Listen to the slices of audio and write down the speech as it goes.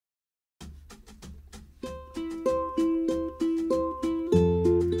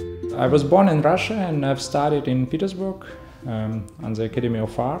I was born in Russia and I've studied in Petersburg on the Academy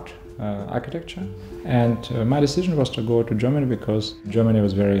of Art, Architecture. And my decision was to go to Germany because Germany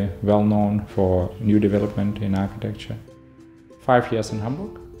was very well known for new development in architecture. 5 years in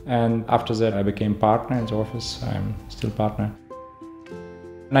Hamburg, and after that I became partner in the office. I'm still partner.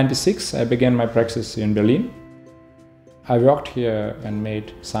 In '96 I began my practice in Berlin. I worked here and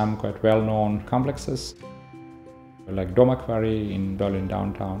made some quite well-known complexes like Doma Quarry in Berlin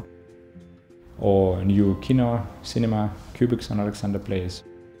downtown, or new Kino, Cinema, Cubics on Alexander Place,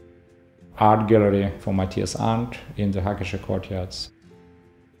 art gallery for Matthias Arndt in the Hackische Courtyards.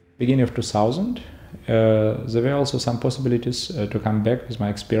 Beginning of 2000, there were also some possibilities to come back with my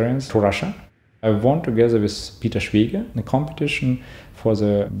experience to Russia. I won together with Peter Schwege a competition for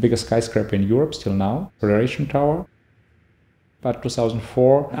the biggest skyscraper in Europe still now, Federation Tower. But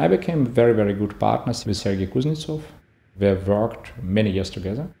 2004, I became very, very good partners with Sergei. We have worked many years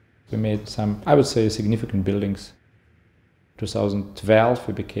together. We made some, I would say, significant buildings. 2012,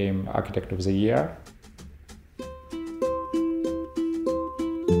 we became Architect of the Year.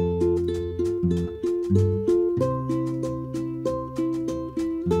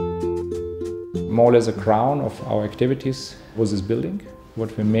 More or less the crown of our activities was this building.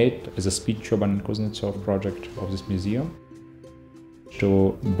 What we made is a speed Tchoban Kuznetsov project of this museum,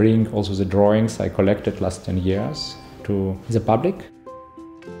 to bring also the drawings I collected last 10 years to the public.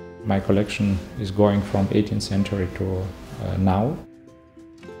 My collection is going from 18th century to now.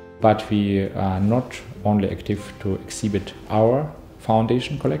 But we are not only active to exhibit our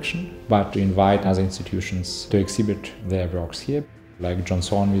foundation collection, but to invite other institutions to exhibit their works here, like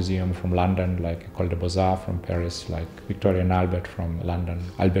Johnson Museum from London, like École des Beaux-Arts from Paris, like Victoria and Albert from London,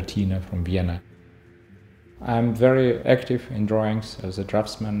 Albertina from Vienna. I'm very active in drawings as a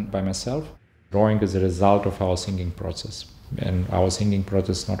draftsman by myself. Drawing is a result of our thinking process. And our thinking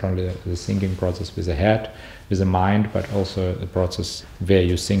process, not only the thinking process with the head, with the mind, but also the process where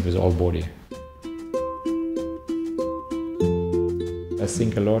you think with all body. I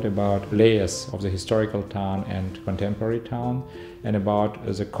think a lot about layers of the historical town and contemporary town, and about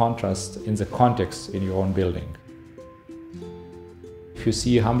the contrast in the context in your own building. If you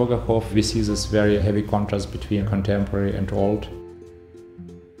see Hamburger Hof, we see this very heavy contrast between contemporary and old.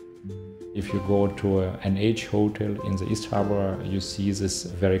 If you go to an H hotel in the East Harbor, you see this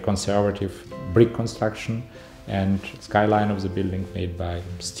very conservative brick construction and skyline of the building made by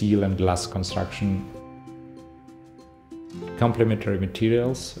steel and glass construction. Complementary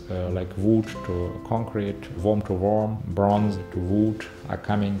materials like wood to concrete, warm to warm, bronze to wood are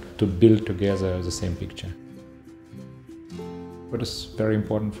coming to build together the same picture. What is very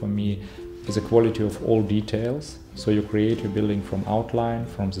important for me is the quality of all details. So you create a building from outline,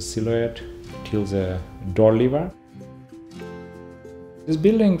 from the silhouette till the door lever. This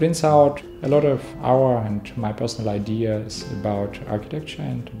building brings out a lot of our and my personal ideas about architecture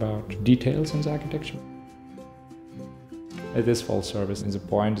and about details in the architecture. It is full service in the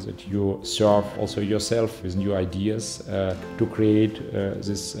point that you serve also yourself with new ideas to create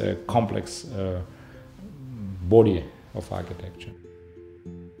this complex body of architecture.